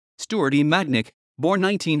Stuart E. Madnick, born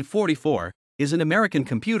 1944, is an American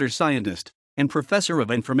computer scientist and professor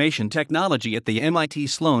of information technology at the MIT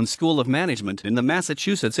Sloan School of Management and the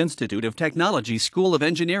Massachusetts Institute of Technology School of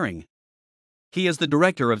Engineering. He is the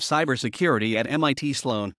director of Cybersecurity at MIT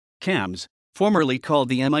Sloan, CAMS, formerly called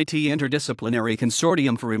the MIT Interdisciplinary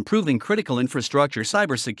Consortium for Improving Critical Infrastructure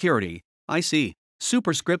Cybersecurity, IC,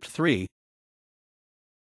 Superscript 3.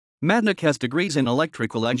 Madnick has degrees in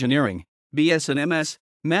electrical engineering, BS and MS,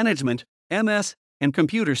 management, MS, and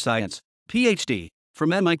computer science, PhD,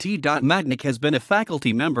 from MIT. Madnick has been a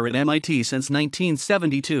faculty member at MIT since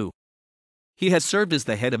 1972. He has served as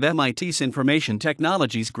the head of MIT's Information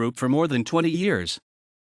Technologies Group for more than 20 years.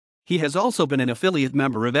 He has also been an affiliate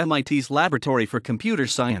member of MIT's Laboratory for Computer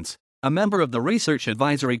Science, a member of the Research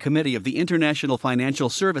Advisory Committee of the International Financial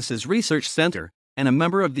Services Research Center, and a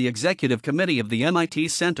member of the Executive Committee of the MIT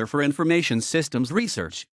Center for Information Systems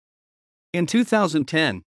Research. In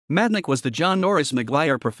 2010, Madnick was the John Norris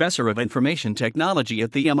McGuire Professor of Information Technology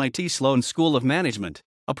at the MIT Sloan School of Management,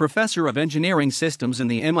 a professor of engineering systems in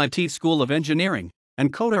the MIT School of Engineering,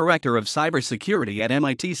 and co-director of cybersecurity at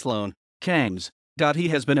MIT Sloan, CAMS. He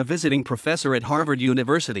has been a visiting professor at Harvard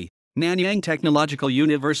University, Nanyang Technological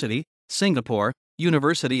University, Singapore,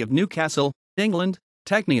 University of Newcastle, England,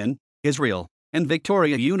 Technion, Israel, and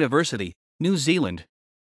Victoria University, New Zealand.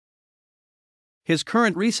 His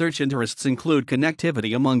current research interests include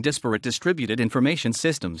connectivity among disparate distributed information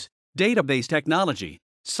systems, database technology,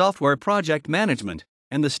 software project management,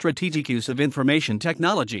 and the strategic use of information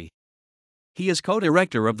technology. He is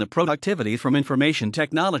co-director of the Productivity from Information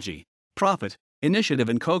Technology, Profit, Initiative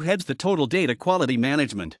and co-heads the Total Data Quality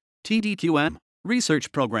Management, TDQM,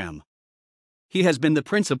 research program. He has been the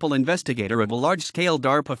principal investigator of a large-scale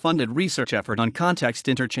DARPA-funded research effort on context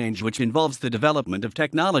interchange, which involves the development of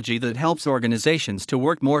technology that helps organizations to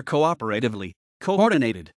work more cooperatively,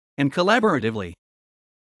 coordinated, and collaboratively.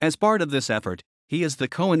 As part of this effort, he is the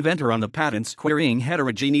co-inventor on the patents querying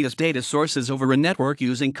heterogeneous data sources over a network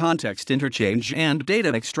using context interchange and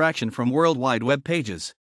data extraction from World Wide Web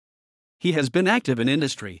pages. He has been active in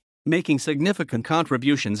industry, making significant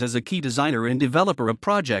contributions as a key designer and developer of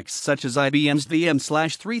projects such as IBM's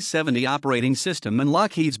VM/370 operating system and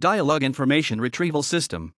Lockheed's Dialog Information Retrieval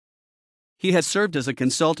System. He has served as a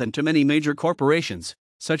consultant to many major corporations,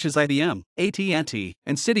 such as IBM, AT&T,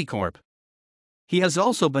 and Citicorp. He has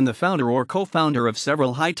also been the founder or co-founder of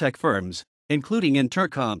several high-tech firms, including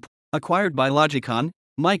Intercomp, acquired by Logicon,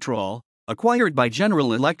 Microl, acquired by General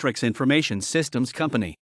Electric's Information Systems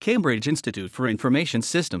Company, Cambridge Institute for Information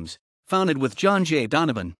Systems, founded with John J.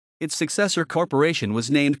 Donovan. Its successor corporation was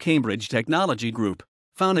named Cambridge Technology Group,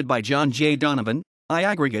 founded by John J. Donovan,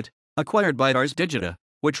 iAggregate, acquired by Ars Digita,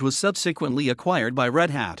 which was subsequently acquired by Red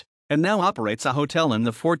Hat, and now operates a hotel in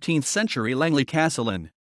the 14th-century Langley Castle in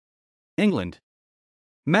England.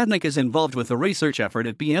 Madnick is involved with a research effort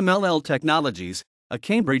at BMLL Technologies, a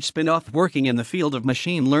Cambridge spin-off working in the field of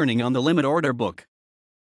machine learning on the limit order book.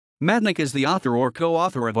 Madnick is the author or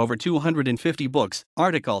co-author of over 250 books,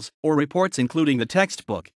 articles, or reports including the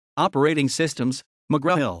textbook, Operating Systems,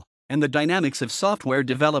 McGraw-Hill, and the Dynamics of Software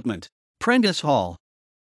Development, Prentice Hall.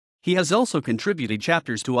 He has also contributed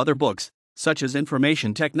chapters to other books, such as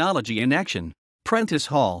Information Technology in Action, Prentice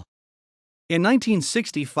Hall. In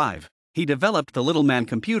 1965, he developed the Little Man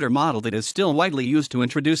computer model that is still widely used to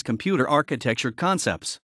introduce computer architecture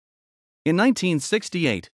concepts. In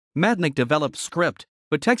 1968, Madnick developed Script,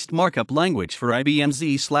 a text markup language for IBM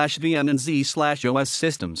Z/VM and Z/OS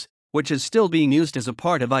systems, which is still being used as a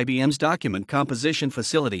part of IBM's Document Composition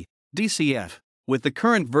Facility, DCF, with the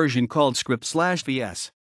current version called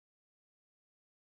Script/VS.